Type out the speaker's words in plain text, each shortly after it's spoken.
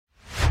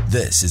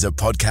This is a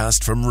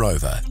podcast from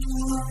Rover.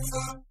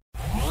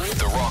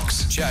 The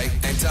Rocks, Jay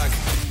and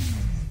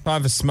Dunc.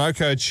 Time for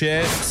Smoko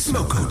Chat.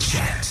 Smoko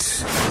Chat.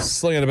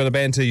 Slinging a bit of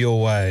banter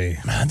your way.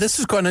 This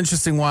is quite an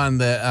interesting one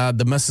that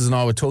the missus and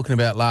I were talking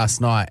about last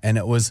night, and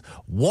it was,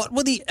 what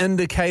were the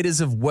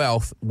indicators of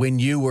wealth when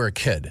you were a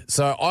kid?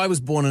 So I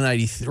was born in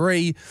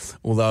 83,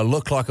 although I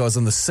looked like I was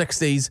in the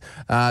 60s.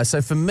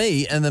 So for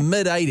me, in the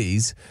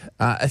mid-80s,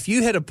 if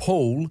you had a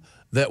pool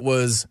that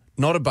was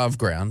not above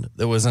ground,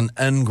 there was an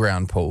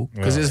in-ground pool,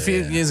 because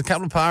there's a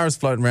couple of paras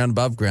floating around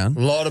above ground.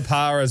 A lot of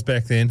paras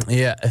back then.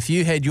 Yeah, if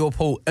you had your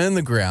pool in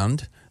the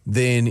ground,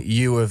 then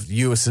you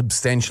were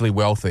substantially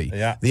wealthy.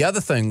 Yeah. The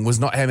other thing was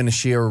not having to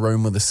share a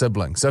room with a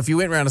sibling. So if you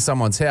went round to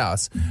someone's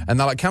house and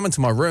they're like, come into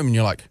my room, and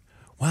you're like,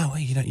 wow,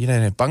 you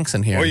don't have bunks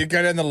in here. Or you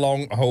go down the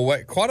long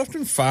hallway. Quite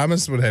often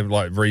farmers would have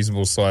like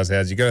reasonable sized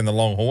houses. You go in the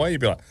long hallway,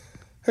 you'd be like,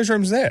 whose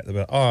room's that? They'd be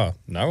like, oh,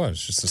 no,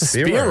 it's just a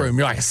spare room.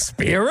 You're like, a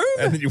spare room?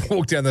 And then you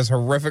walk down this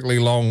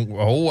horrifically long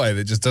hallway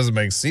that just doesn't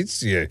make sense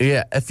to you.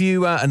 Yeah. If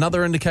you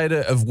another indicator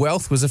of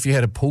wealth was if you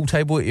had a pool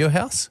table at your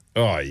house.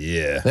 Oh,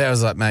 yeah. That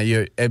was like, mate,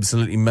 you're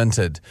absolutely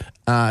minted.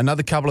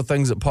 Another couple of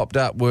things that popped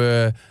up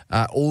were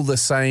all the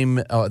same,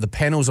 the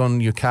panels on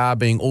your car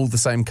being all the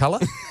same colour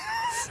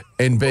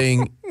and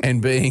being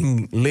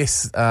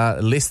less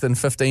than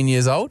 15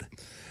 years old.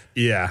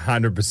 Yeah,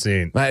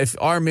 100%. Mate, if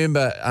I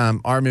remember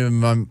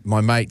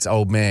my mate's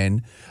old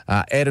man,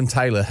 Adam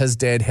Taylor. His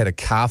dad had a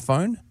car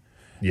phone.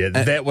 Yeah,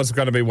 that was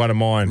going to be one of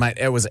mine. Mate,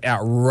 it was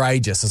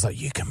outrageous. It's like,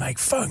 you can make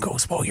phone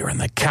calls while you're in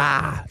the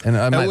car. And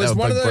it was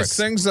one of those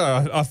things,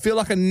 though. I feel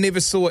like I never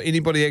saw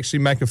anybody actually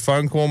make a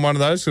phone call on one of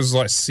those because it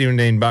was like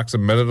 $17 a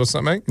minute or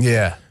something.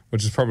 Yeah.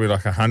 Which is probably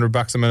like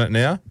 $100 a minute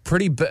now.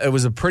 It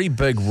was a pretty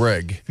big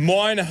rig.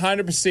 Mine,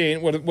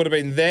 100% would have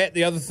been that.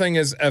 The other thing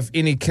is if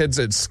any kids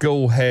at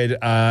school had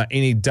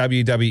any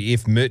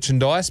WWF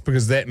merchandise,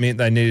 because that meant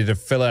they needed to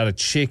fill out a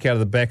check out of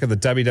the back of the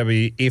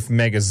WWF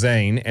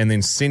magazine and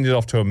then send it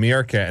off to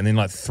America, and then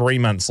like 3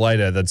 months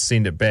later they'd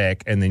send it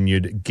back, and then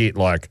you'd get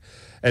like,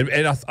 and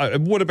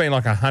it would have been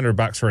like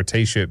 $100 for a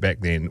T-shirt back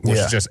then, which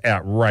is just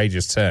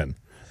outrageous tin.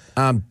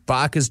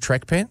 Barker's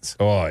track pants.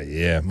 Oh,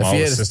 yeah. My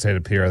older sister had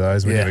a pair of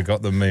those. We never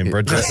got them, me and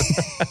Bridget.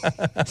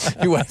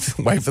 You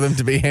wait for them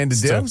to be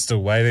handed down.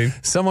 Still waiting.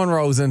 Someone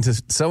rolls into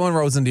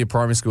your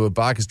primary school with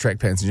Barker's track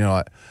pants, and you're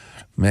like,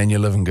 man, you're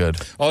living good.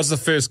 I was the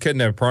first kid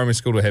in our primary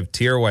school to have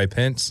tearaway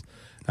pants.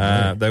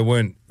 They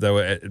were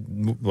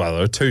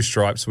 2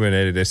 stripes. We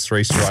weren't Adidas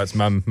 3 stripes.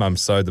 Mum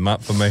sewed them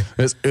up for me.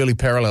 It's early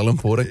parallel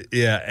importing.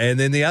 Yeah, and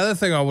then the other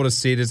thing I would have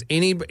said is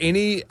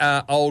any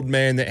old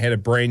man that had a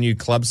brand new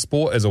club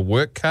sport as a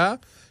work car,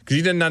 because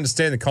you didn't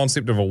understand the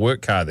concept of a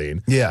work car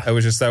then. Yeah. It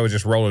was just, they were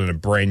just rolling in a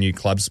brand new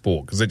club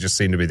sport because it just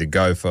seemed to be the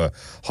go for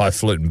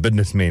highfalutin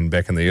businessmen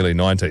back in the early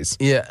 90s.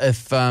 Yeah,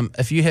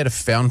 if you had a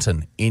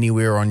fountain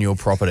anywhere on your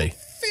property.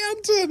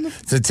 Fountain.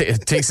 So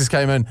Texas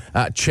came in.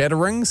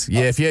 Chatterings?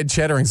 Yeah, if you had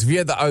Chatterings. If you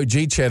had the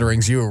OG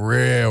Chatterings, you were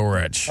real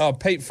rich. Oh,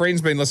 Pete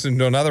Friend's been listening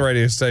to another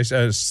radio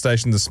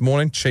station this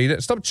morning.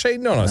 Stop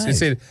cheating on us. He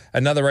said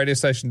another radio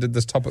station did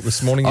this topic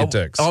this morning, you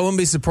dicks. I wouldn't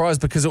be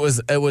surprised because it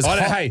was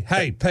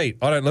Hey, Pete,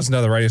 I don't listen to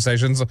other radio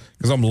stations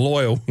because I'm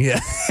loyal. Yeah.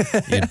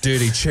 You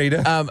dirty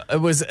cheater.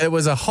 It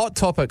was a hot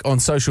topic on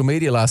social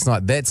media last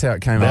night. That's how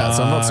it came out,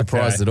 so I'm not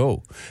surprised at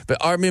all.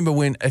 But I remember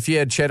if you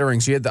had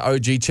Chatterings, you had the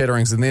OG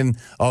Chatterings, and then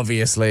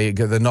obviously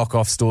the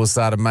knockoff stores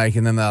started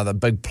making them, the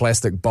big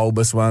plastic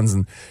bulbous ones,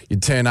 and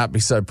you'd turn up, be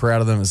so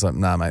proud of them. It's like,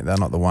 nah, mate, they're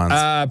not the ones.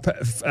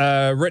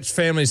 Rich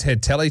families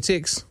had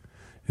teletext.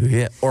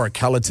 Yeah, or a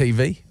colour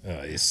TV.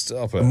 Oh, you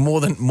stop it.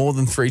 More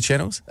than 3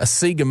 channels. A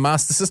Sega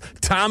Master System.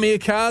 Tamiya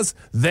cars,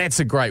 that's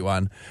a great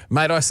one.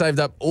 Mate, I saved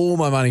up all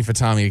my money for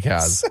Tamiya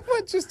cars.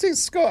 Someone just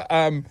text Scott,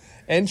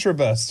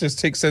 Antrobus just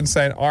texted in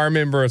saying, I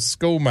remember a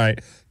schoolmate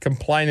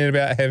complaining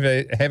about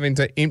having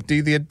to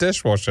empty their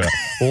dishwasher.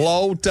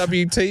 Lol,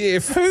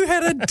 WTF. Who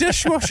had a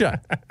dishwasher?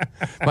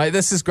 Mate,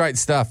 this is great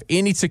stuff.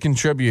 Any to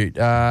contribute,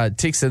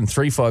 text in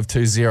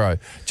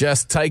 3520.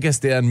 Just take us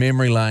down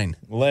memory lane.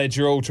 Lads,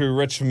 you're all too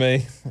rich for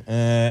me.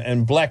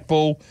 And Black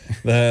Bull,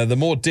 the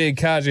more dead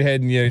cars you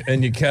had in your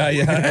car,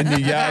 in your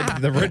yard,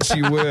 the rich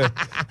you were.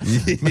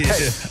 Yeah. Mate,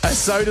 a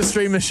soda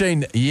stream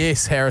machine.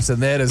 Yes,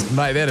 Harrison, that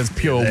is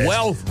pure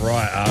wealth.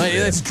 Right, mate,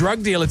 that's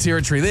drug dealer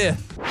territory there.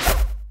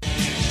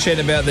 Chat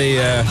about the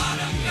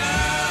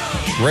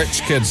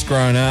rich kids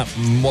growing up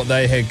and what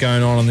they had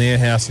going on in their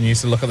house, and you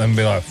used to look at them and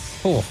be like,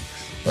 oh,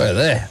 look at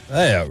that.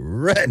 They are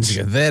rich.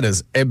 Yeah, that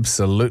is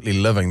absolutely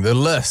living. The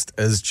list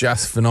is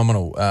just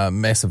phenomenal.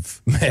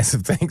 Massive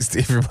thanks to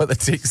everybody that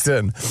texted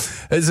in.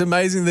 It's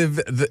amazing.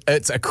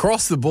 It's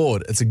across the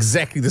board. It's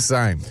exactly the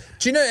same.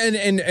 Do you know,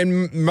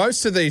 and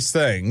most of these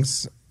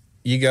things,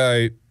 you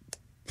go,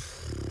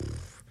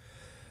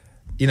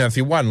 you know, if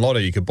you won lotto,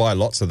 you could buy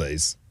lots of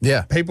these.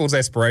 Yeah. People's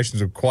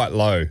aspirations were quite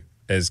low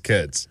as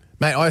kids.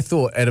 Mate, I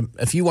thought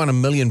if you won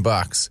 $1 million,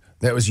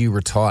 that was you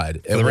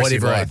retired at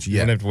whatever age. You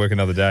wouldn't have to work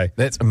another day.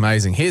 That's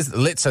amazing.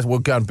 We'll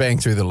go and bang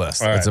through the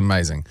list. All right. It's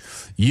amazing.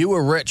 You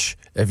were rich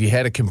if you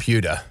had a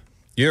computer.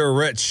 You're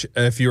rich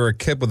if you're a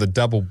kid with a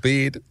double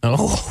bed. Oh,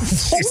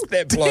 Jeez,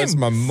 that blows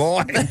my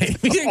mind.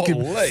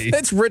 Holy.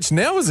 That's rich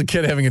now as a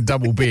kid having a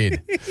double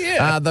bed.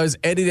 Yeah. Those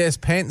Adidas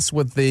pants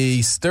with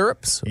the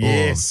stirrups.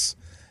 Yes.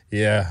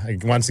 Yeah.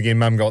 Once again,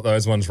 Mum got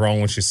those ones wrong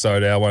when she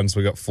sewed our ones.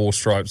 We got 4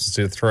 stripes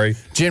instead of 3.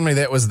 Generally,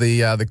 that was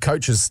the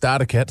coach's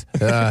starter kit.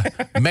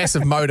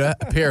 Massive motor,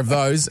 a pair of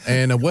those,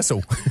 and a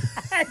whistle.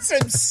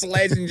 Some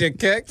Slazenger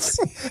kicks.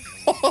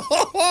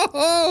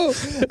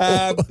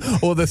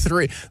 Or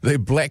the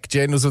black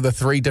jandals with the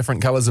 3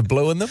 different colours of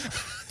blue in them.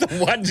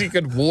 The ones you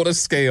could water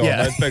ski on,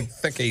 those big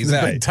thickies,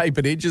 The eh? big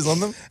tapered edges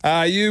on them.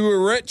 You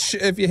were rich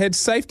if you had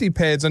safety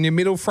pads on your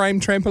metal frame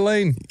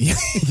trampoline.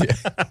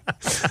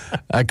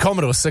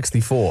 Commodore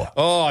 64.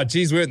 Oh,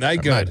 geez, weren't they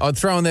good? Mate, I'd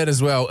throw in that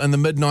as well. In the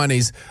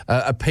mid-90s,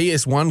 a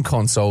PS1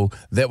 console,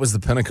 that was the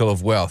pinnacle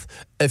of wealth.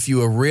 If you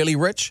were really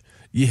rich,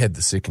 you had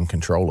the second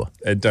controller.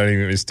 And don't even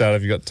get me started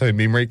if you got 2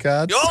 memory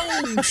cards.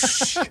 Oh,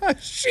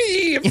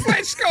 Gee, a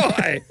flash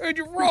guy. Who'd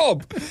you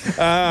rob?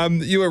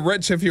 You were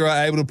rich if you were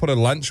able to put a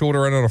lunch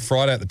order in on a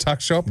Friday at the tuck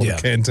shop or the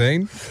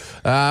canteen.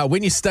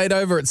 when you stayed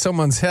over at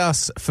someone's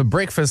house for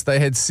breakfast, they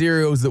had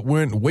cereals that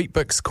weren't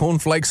Weet-Bix,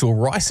 cornflakes, or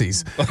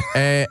Riceys.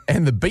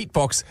 And the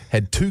beatbox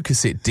had 2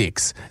 cassette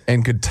decks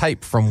and could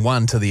tape from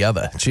one to the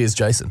other. Cheers,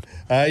 Jason.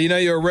 You know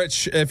you're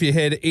rich if you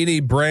had any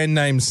brand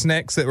name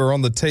snacks that were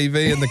on the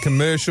TV and the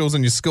commercials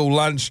and your school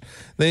lunch.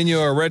 Then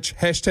you're rich.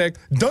 Hashtag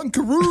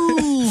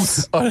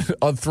Dunkaroos.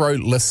 I'd throw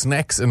Le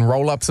Snacks and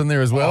roll-ups in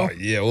there as well. Oh,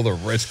 yeah, all the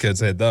rich kids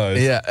had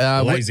those.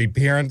 Yeah, lazy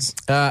parents.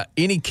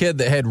 Any kid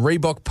that had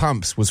Reebok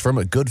pumps was from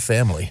a good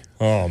family.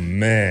 Oh,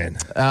 man.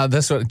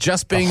 This one,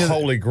 just being The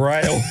holy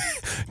grail.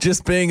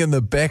 just being in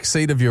the back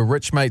seat of your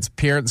rich mate's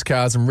parents'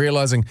 cars and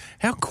realising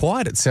how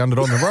quiet it sounded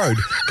on the road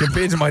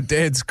compared to my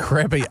dad's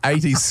crappy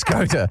 80s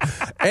scooter.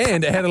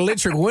 And it had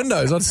electric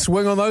windows. I'd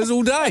swing on those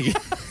all day.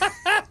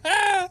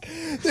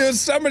 There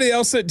was somebody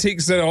else that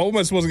texted, I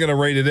almost wasn't going to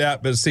read it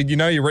out, but said, you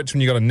know you're rich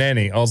when you got a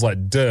nanny. I was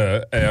like,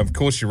 duh. Of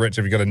course you're rich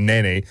if you got a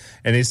nanny.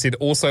 And he said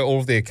also all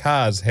of their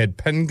cars had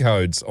PIN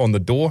codes on the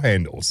door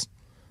handles.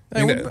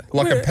 Hey,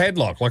 Like a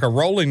padlock, like a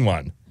rolling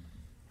one.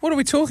 What are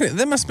we talking about?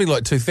 That must be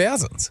like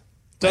 2000s.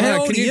 Don't How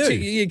know. old Can are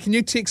you? Can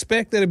you text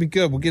back? That'd be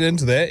good. We'll get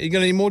into that. You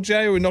got any more,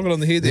 Jay? Or we're knocking on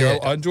the head there. Yeah.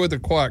 I enjoyed the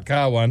quiet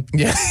car one.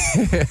 Yeah.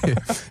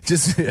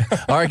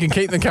 I reckon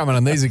keep them coming,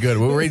 and these are good.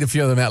 We'll read a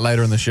few of them out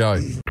later in the show.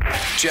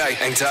 Jay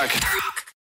and Dunc.